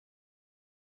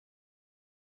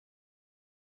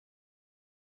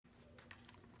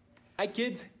Hi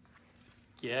kids,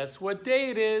 guess what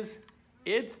day it is?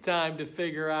 It's time to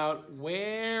figure out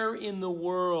where in the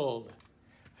world.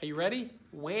 Are you ready?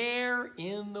 Where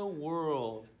in the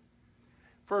world?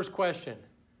 First question.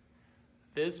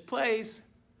 This place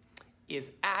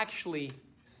is actually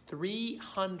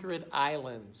 300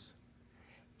 islands.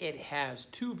 It has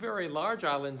 2 very large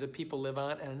islands that people live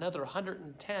on and another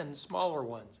 110 smaller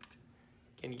ones.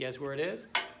 Can you guess where it is?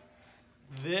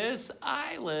 This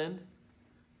island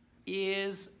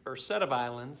is, or set of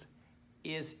islands,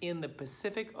 is in the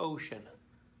Pacific Ocean.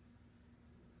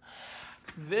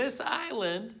 This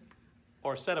island,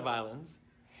 or set of islands,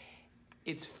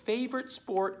 its favorite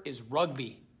sport is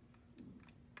rugby.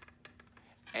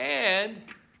 And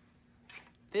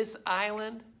this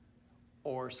island,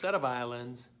 or set of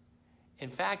islands, in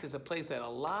fact, is a place that a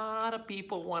lot of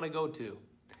people want to go to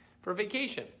for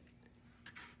vacation.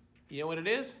 You know what it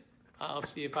is? I'll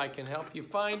see if I can help you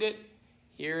find it.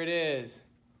 Here it is.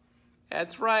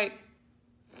 That's right,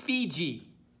 Fiji.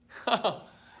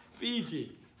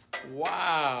 Fiji.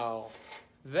 Wow.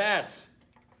 That's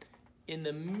in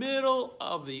the middle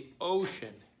of the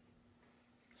ocean.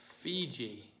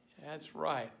 Fiji. That's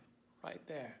right. Right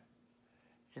there.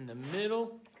 In the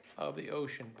middle of the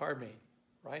ocean. Pardon me.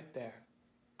 Right there.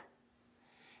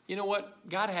 You know what?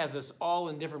 God has us all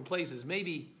in different places.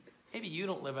 Maybe you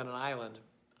don't live on an island.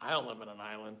 I don't live on an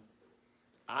island.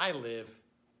 I live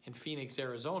in Phoenix,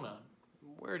 Arizona.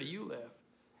 Where do you live?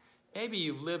 Maybe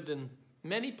you've lived in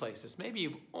many places. Maybe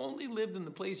you've only lived in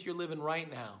the place you're living right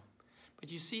now.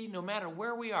 But you see, no matter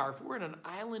where we are, if we're in an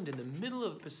island in the middle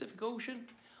of the Pacific Ocean,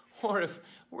 or if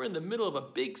we're in the middle of a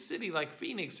big city like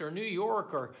Phoenix or New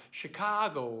York or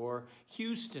Chicago or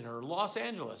Houston or Los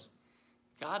Angeles,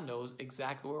 God knows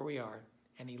exactly where we are,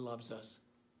 and He loves us.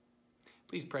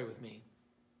 Please pray with me.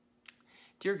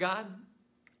 Dear God,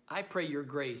 I pray your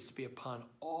grace to be upon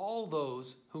all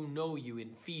those who know you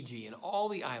in Fiji and all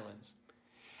the islands.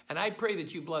 And I pray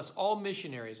that you bless all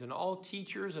missionaries and all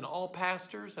teachers and all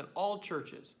pastors and all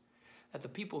churches, that the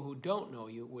people who don't know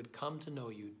you would come to know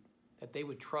you, that they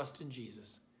would trust in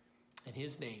Jesus. In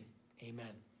His name,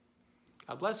 amen.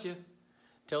 God bless you.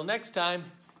 Till next time,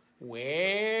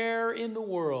 where in the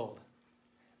world?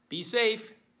 Be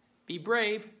safe, be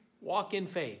brave, walk in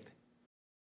faith.